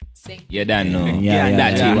 Sing. Yeah, that no. Yeah,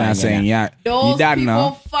 that you know what I'm saying? Yeah, Those you that people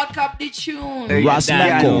know. fuck up the tune. Ross Yeah,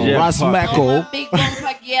 Macko, yeah. Ross All Macko. my big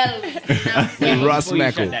bumper yells. Ross Before you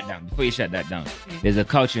Macko. shut that down, there's a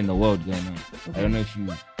culture in the world going on. I don't know if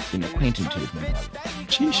you've been acquainted to it, man.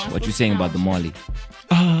 What you saying about the Molly?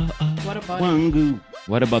 What about it?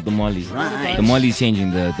 What about the Molly? Right. The Molly's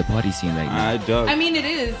changing the party scene right now. Dog. I mean, it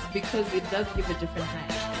is because it does give a different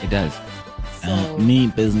high. It does. So, Me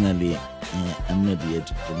personally, I'm not here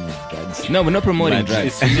to promote drugs. No, we're not promoting drugs.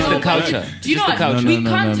 It's It's just No, the culture. do you know Just the what? culture. We No,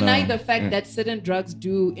 can't no, deny no. the fact that certain drugs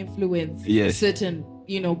do influence Yes. certain,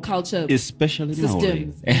 culture Especially now.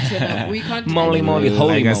 systems. We can't deny Molly, that. Molly,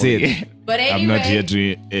 holy Like I moly. said, But anyway, I'm not here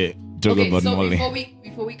to talk okay, about so Molly.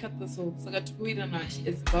 before we cut this off, so that we don't know, as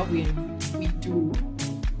Zimbabweans, we do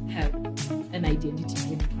have an identity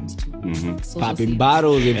when it comes to social Popping scene.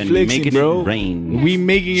 bottles and And flexing, making bro. it rain. We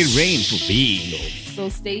making it rain for big, though. So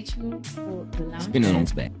stay tuned for the lounge. Spin it on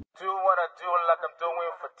its back. Do what I do like I'm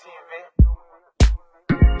doing for TV.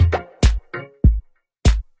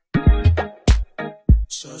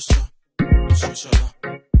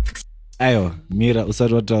 Ayo, Mira,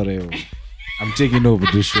 usatwatare yo. I'm taking over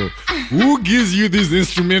the show. Who gives you these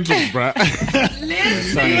instrumentals, bruh?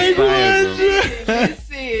 Listen, as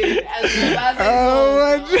the buzzer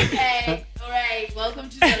goes, okay, all right. Welcome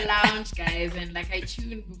to the lounge, guys. And like I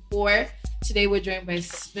tuned before, today we're joined by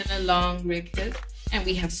Spin Along Records, and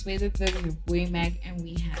we have Swayze, we have Boi Mac, and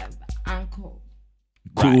we have Uncle.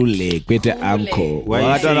 Kule, kwete Kule. uncle. Why you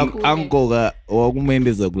Wakatana saying- uncle ga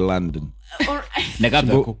wakumendeza ku London. All right.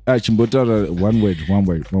 Chimbotara, one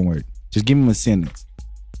word. Just give him a sentence.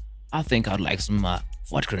 I think I'd like some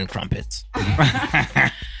vodka and crumpets.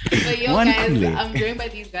 But yo, One guys, Kule. I'm joined by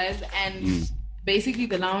these guys, and basically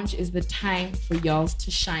the lounge is the time for y'all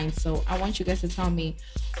to shine. So I want you guys to tell me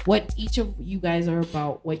what each of you guys are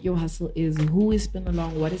about, what your hustle is, who is Spin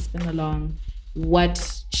Along, what is Spin Along,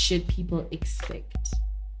 what should people expect?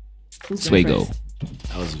 Who's going Swago. first?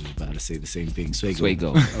 I was about to say the same thing. Sway Sway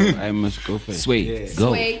go. Oh, I must go first. Sway go.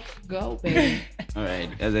 Sway, go, baby. All right.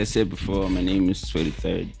 As I said before, my name is Sway the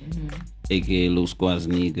Third, aka Low Squads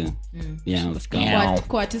Nigga. Yeah, let's go.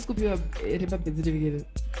 Kwa tisku piwa riba bezidi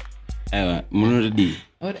Monodi.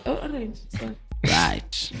 Orange. Sorry.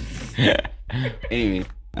 Right. Anyway,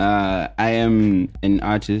 I am an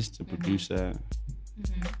artist, a producer,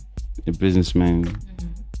 a businessman,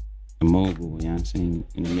 a mogul. You know what I'm saying?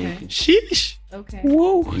 In the making. Sheesh. Okay.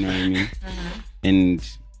 Whoa. You know what I mean?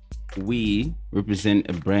 And we represent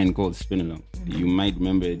a brand called Spinalong. You might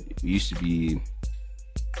remember it used to be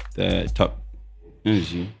the top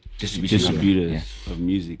distributors of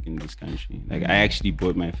music in this country. Like I actually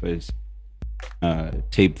bought my first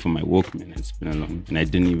tape for my Walkman at Spinalong, and I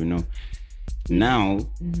didn't even know. Now,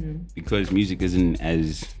 because music isn't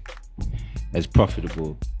as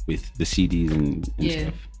profitable with the CDs and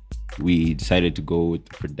stuff, we decided to go with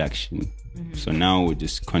the production. So now we're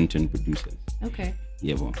just content producers. Okay.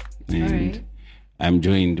 Yeah, well. And I'm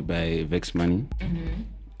joined by Vex Money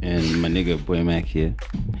and my nigga Boi Mac here.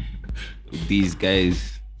 These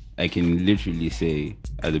guys, I can literally say,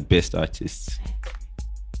 are the best artists,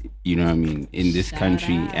 you know what I mean, in this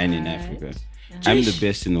country and in Africa. I'm the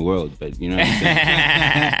best in the world, but you know what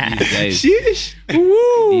I'm saying?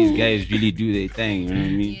 These guys really do their thing, you know what I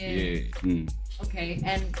mean? Yeah. Okay,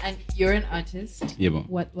 and you're an artist. Yeah, but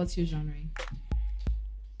What's your genre?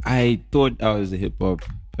 I thought I was a hip hop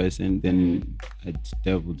person, then I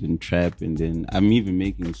dabbled in trap, and then I'm even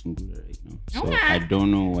making some good right now. So I don't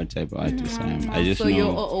know what type of artist I am. I just know. So you're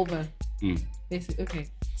all over. Basically, okay.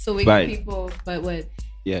 So we But- people, but what?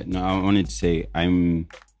 Yeah, no, I wanted to say I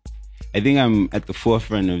think I'm at the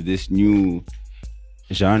forefront of this new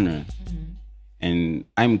genre, and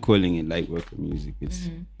I'm calling it light worker music.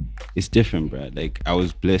 It's different, bro. Like I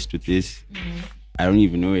was blessed with this. I don't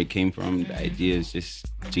even know where it came from. The idea is just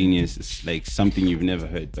genius. It's like something you've never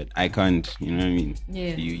heard, but I can't. You know what I mean?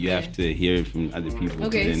 Yeah. You have to hear it from other people.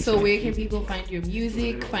 Okay, so where can people find your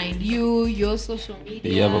music, find you, your social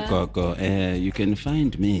media? You can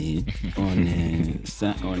find me on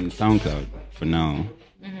SoundCloud for now.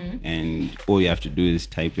 And all you have to do is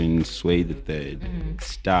type in Sway the Third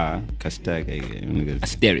star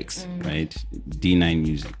Asterix. right? D9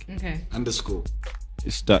 Music. Okay. Underscore.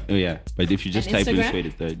 But if you just And type in Instagram? Sway the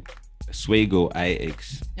Third, Swaygo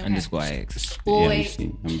IX. Okay. Underscore IX. Boy,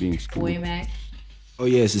 I'm being schooled. Boi Mac. Oh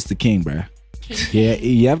yes, it's the king, bro. Yeah,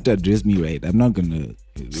 you have to address me right. I'm not gonna do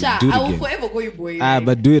it I will again. forever call you Boy.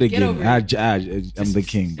 But do it Get over again. it. I'm the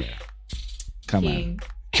king, bro. Come King. on.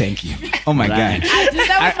 Thank you. Oh my god. I did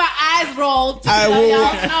that with my eyes rolled. I So will-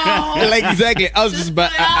 y'all know. Like exactly. I was just about.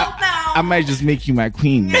 I might just make you my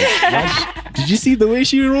queen. Like, what? Did you see the way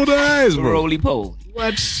she rolled her eyes, bro? Roly pole.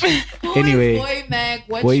 What? Who Anyway, is Boi Mac?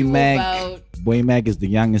 What Boi you Mac. about? Boi Mac is the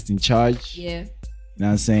youngest in charge. Yeah. You know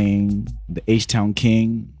what I'm saying? The H-Town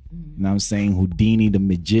king. You know what I'm saying? Houdini the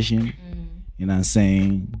magician. You know what I'm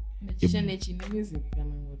saying? Magician in music.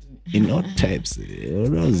 In all types.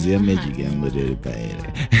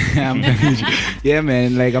 Yeah,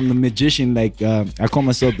 man. Like I'm the magician. Like I call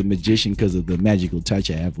myself the magician because of the magical touch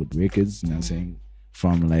I have with records. You know what I'm saying?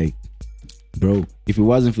 From like, bro, if it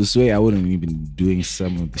wasn't for Sway, I wouldn't even be doing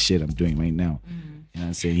some of the shit I'm doing right now. You know what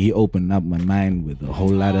I'm saying? He opened up my mind with a whole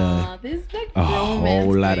lot of There's like a bromance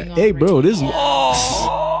whole lot going of. on Hey, right bro, this is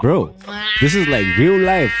now. bro. This is like real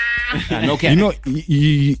life. No cap. You know,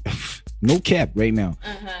 no cap right now.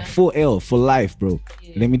 Full L for life, bro.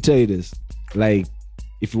 Let me tell you this. Like,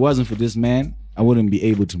 if it wasn't for this man, I wouldn't be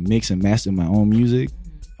able to mix and master my own music.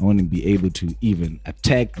 I wouldn't be able to even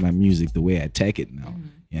attack my music the way I attack it now.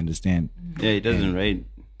 You understand? Yeah, he doesn't write.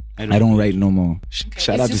 I don't write no more.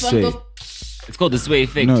 Shout out to It's just Sway. on It's called the Sway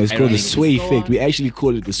Effect. No, it's called the Ironically. Sway Go Effect. on. We actually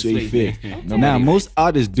call it the Sway Sway Effect. Effect. Now, most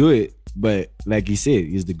artists do it, but like he said,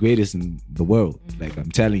 he's the greatest in the world. Like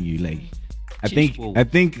I'm telling you, like I think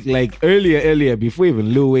like earlier before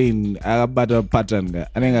even Lil Wayne, I got a pattern.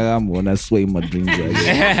 I think I'm gonna sway my dreams.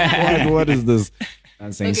 What is this?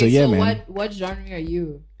 I'm saying so. Yeah, man. What genre are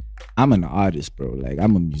you? I'm an artist, bro. Like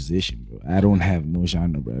I'm a musician, bro. I don't have no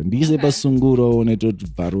genre, bro. These basunguro and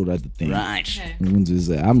the thing. Right.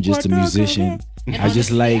 I'm just a musician. And I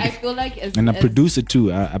just honestly, like, I feel like and I produce it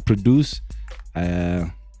too. I produce.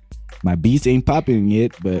 My beats ain't popping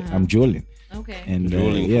yet, but I'm drooling. Okay. And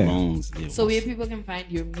Rolling yeah. phones. So where people can find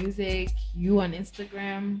your music, you on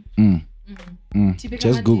Instagram.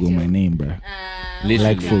 Just Google my name, bro.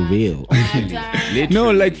 Like for real. Literally.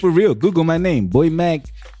 No, like for real. Google my name, Boi Mac.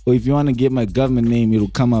 Or if you want to get my government name, it'll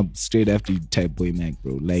come up straight after you type Boi Mac,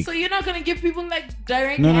 bro. Like So you're not gonna give people like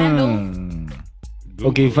direct no. handles?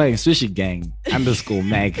 Okay, fine. Swishy Gang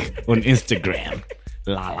 _Mac on Instagram.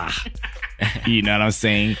 Lala. You know what I'm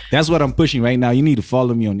saying? That's what I'm pushing right now. You need to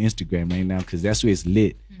follow me on Instagram right now because that's where it's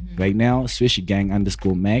lit. Right now, Swishy Gang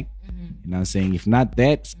 _Mac. You know what I'm saying? If not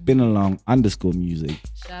that, spin along _music.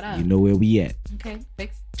 Shout out. You know where we at. Okay,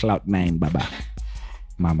 fix. Cloud9, baba.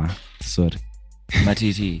 Mama, sorry.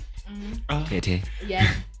 Matiti. Tete.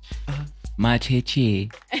 Yes.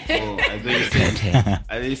 Macheche. Oh, I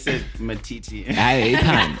thought you said Matiti.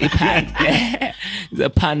 Pan. The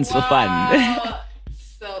puns for fun. Wow.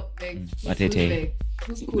 So big. Matete.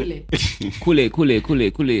 Who's Kule?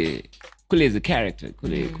 Kule. Kule is a character.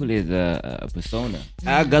 Kule is a persona.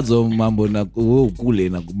 I got some mambo na kule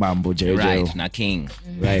na mambo jeje. Right, na king.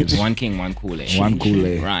 Right. One king, one Kule. One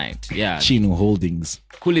Kule. Right, yeah. Chino Holdings.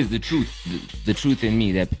 Kule is the truth. The truth in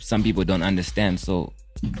me that some people don't understand. So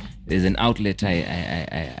there's an outlet I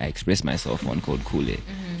express myself on called Kule.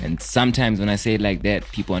 And sometimes when I say it like that,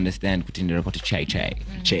 people understand Kutindera report to chai.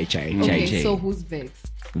 Okay, so who's Vex?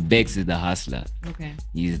 Vex is the hustler. Okay.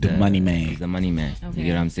 He's The money man. He's the money man. Okay. You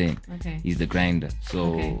get what I'm saying? Okay. He's the grinder.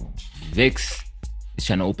 So Okay. Vex is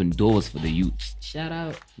trying to open doors for the youths. Shout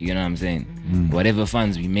out. You know what I'm saying? Whatever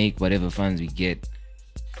funds we make, whatever funds we get,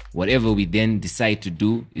 whatever we then decide to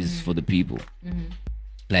do is for the people.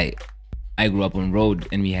 Like, I grew up on road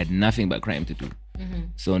and we had nothing but crime to do.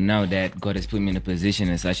 So now that God has put me in a position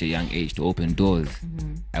at such a young age to open doors,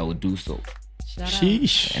 I will do so. Shout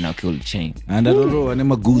Sheesh. And I'll kill the chain. And I don't know, and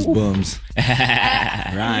them are goosebumps.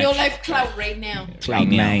 out. Real life clout right now.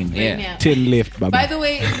 Cloud9. Yeah. Right now. 10 left, baba. By the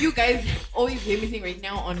way, if you guys always hear me sing right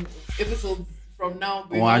now on episodes from now.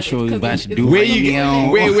 Oh, I show you about to do Where right you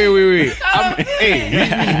now. Wait.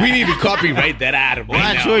 Hey, we need to copyright that item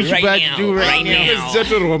right now. What you about to do right now? It's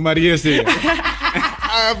just what Maria said.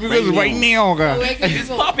 Because right now, Where can It's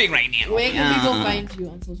people, popping right now. where can people find you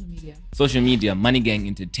on social media? Social media, Money Gang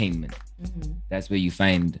Entertainment. That's where you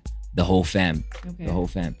find the whole fam. Okay. The whole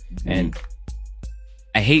fam. And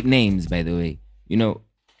I hate names, by the way. You know,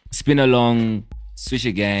 Spin Along,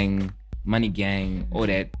 Swisher Gang, Money Gang, all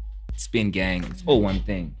that Spin Gang. It's all one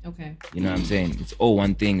thing. Okay. You know what I'm saying? It's all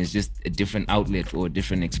one thing. It's just a different outlet or a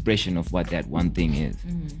different expression of what that one thing is.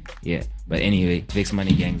 Yeah. But anyway, Vex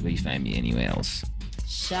Money Gang is where you find me anywhere else.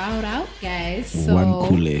 Shout out, guys. So one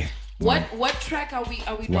Kule. What track are we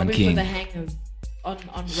One dropping for king. the hangers on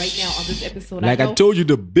right now on this episode? Like I know- told you,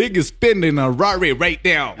 the biggest spin in a Rari right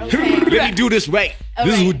now. Okay. Let me do this right. All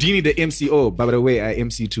This is right. Houdini, the MC. Oh, by the way, I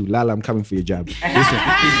MC too. Lala, I'm coming for your job. No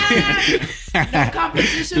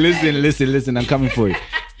competition. Listen. I'm coming for you.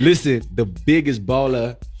 Listen, the biggest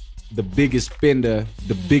baller, the biggest spender,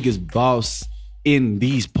 the biggest boss in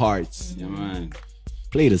these parts. Yeah, man.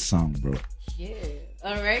 Play the song, bro. Yeah.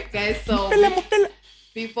 All right, guys. So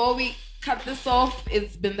before we cut this off,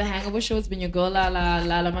 it's been the Hangover Show. It's been your girl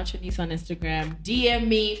Lala Machonis on Instagram. DM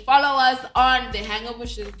me. Follow us on the Hangover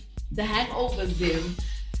Show, the Hangover Zim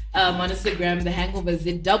on Instagram, the Hangover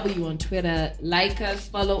ZW on Twitter. Like us,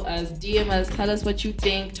 follow us, DM us, tell us what you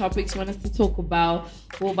think, topics you want us to talk about.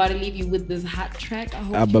 We're about to leave you with this hot track. I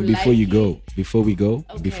hope But before you like go, it. before we go,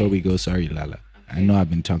 Okay. sorry, Lala. I know I've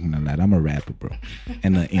been talking a lot. I'm a rapper, bro,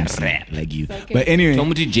 and an MC like you. okay. But anyway,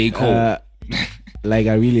 Come to J. Cole. like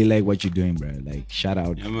I really like what you're doing, bro. Like shout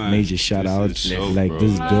out, Yeah, man. major shout This out. is dope, Like bro.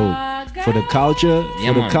 this is dope for the culture. Yeah,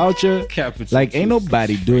 for the man. culture, Capital like ain't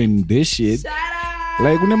nobody doing this shit. Shout out.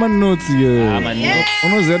 Like unema notes here. my notes.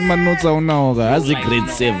 Unozet my notes unaoga. As a grade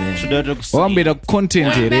 7. Wambe the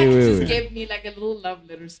content Boi here. Mac just wewe. gave me like a little love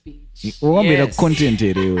letter speech. Wambe the Yes. content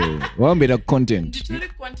here. wewe. Wambe the content.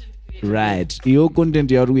 Literally content creator. Right. Your content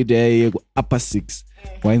you with the upper 6.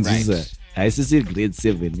 Wanzuza. I say grade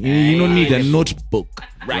 7. You don't need a notebook.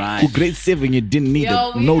 Right. To grade 7 you didn't need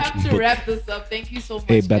Yo, a we have to notebook. wrap this up. Thank you so much.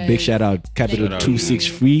 Hey, but big guys. shout out Capital Thank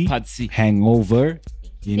 263 Patsy. Hangover.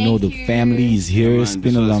 You know Thank the you. family is here. Yeah, man, Spin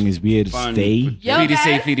this along was is here to fun. stay. Yo, Free to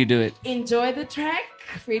say, guys, free to do it. enjoy the track.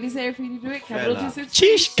 Free to say, free to do it. Capital Fella. 263.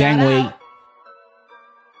 Cheesh, Shout gangway. out.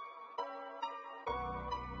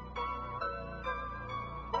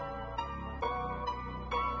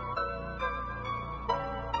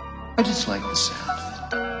 I just like the sound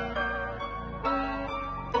of it.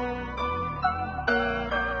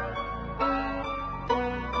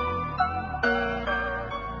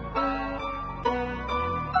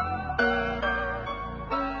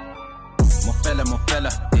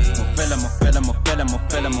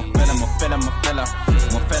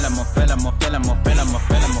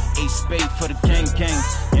 Ace spade for the gang.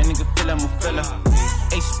 Yeah, nigga feel I'm a fella.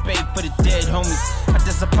 Ace spade for the dead homies. I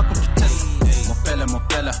just a fuck up the test.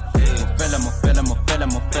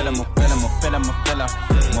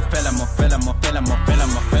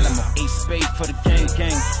 Ace spade for the gang.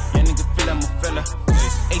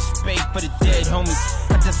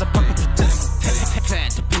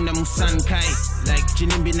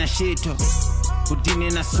 shito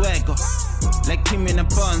udini na swego like Tim in a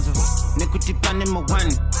bonzo nikutipane mo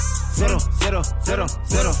 1 0 0 0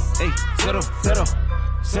 0 hey 0 0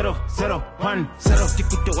 0 0 1 0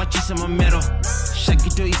 tikuto wachisa mamero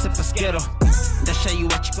shakito isa paskero dasha you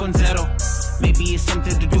wachikonzero. Maybe it's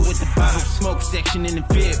something to do with the bottle smoke section in the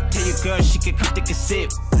VIP. Tell your girl she can come take a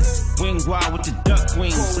sip. Wing wild with the duck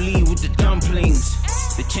wings, lead with the dumplings.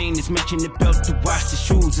 The chain is matching the belt to wash the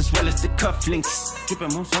shoes as well as the cufflinks.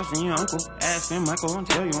 Dripping more sauce than your uncle. Ask him Michael and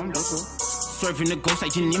tell you I'm local. Surfing the ghost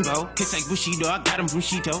like Nimbo. Kicks like Bushido, I got him from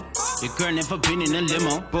Shito. Your girl never been in a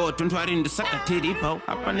limo. Boy, don't try in the sucker titty po.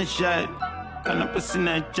 Hop on the shot, gonna put in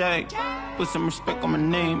that jack. Put some respect on my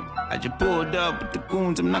name. I just pulled up with the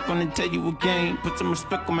goons, I'm not gonna tell you again. Put some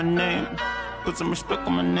respect on my name. Put some respect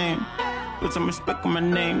on my name. Put some respect on my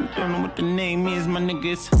name. Don't know what the name is, my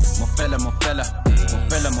niggas. Mo fella, mo fella. Mo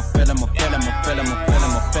fella, mo fella, mo fella, mo fella, mo fella,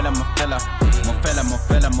 mo fella, mo fella. Mo fella, mo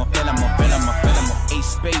fella, mo fella, mo fella, mo fella, mo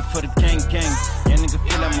ace spade for the gang gang. Yeah, nigga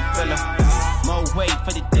fella, mo fella. Mo weight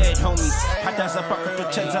for the dead homies. Hot as a pocket to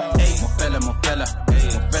check up. Hey, mo fella, mo fella.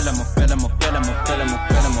 Mo fella, mo fella, mo fella, mo fella, mo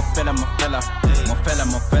fella, mo fella, mo fella. Mo fella,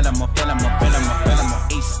 mo fella, mo fella, mo fella, mo fella, mo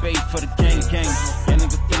ace spade for the gang gang. Yeah,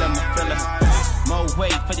 nigga fella, mo fella. Mo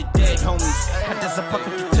weight for the dead homies. Hot as a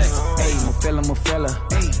pocket to check. Hey, mo fella.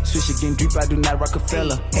 Switch again, drip, I do not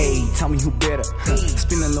Rockefeller. Hey, tell me who better.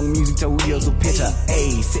 Spin along music, tell wheels or picture.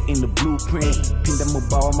 Hey, sit in the blueprint. Pin the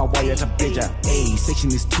mobile, my wire to picture. Hey,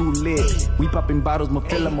 section is too lit. We popping bottles, mo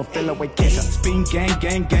fella, white catcher. Spin gang.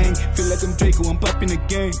 Feel like I'm Draco, I'm popping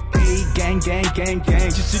again. Hey, gang.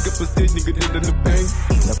 Just shake up a stage, nigga, dead on the bang.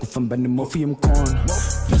 Naku fambane mo fi mkono.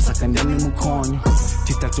 Nasaka ndani mkono.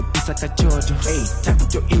 Tita chopisa kachocho. Hey,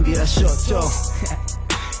 takucho indira shocho.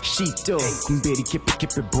 Shito, kumberi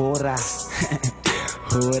kepe bora.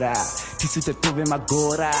 Hora, tisuta tove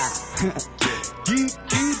magora.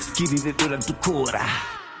 Skiri de dura tukora.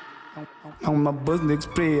 On my bus next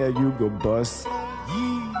prayer, you go boss.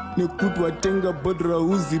 Nekutwa tenga bodra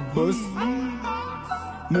uzi boss.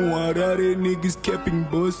 Muarare niggas capping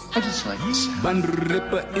boss. I just like this. Band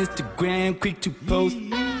rapper Instagram, quick to post.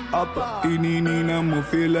 Upper inina mo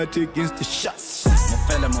fella take insta shots. Mo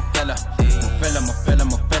fella. Mo fella, mo fella,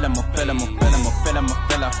 mo fella, mo fella, mo fella, mo fella, mo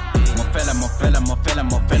fella. Mo fella, mo fella, mo fella,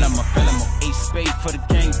 mo fella, mo fella, mo ace spade for the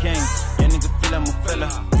gang gang. Yeah, nigga fella, mo fella.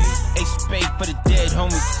 Ace spade for the dead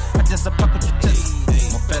homies. I just a pocket to test.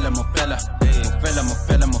 Mo fella, mo fella. Mo fella, mo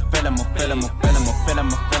fella, mo fella, mo fella, mo fella, mo fella,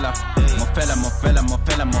 mo fella. Mo fella, mo fella, mo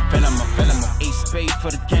fella, mo fella, mo fella, mo ace spade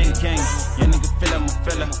for the gang gang. Yeah, nigga fella, mo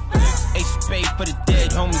fella. Ace spade for the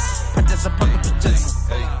dead homies. I just a pocket to test.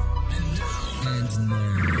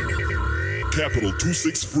 Capital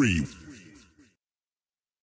 263.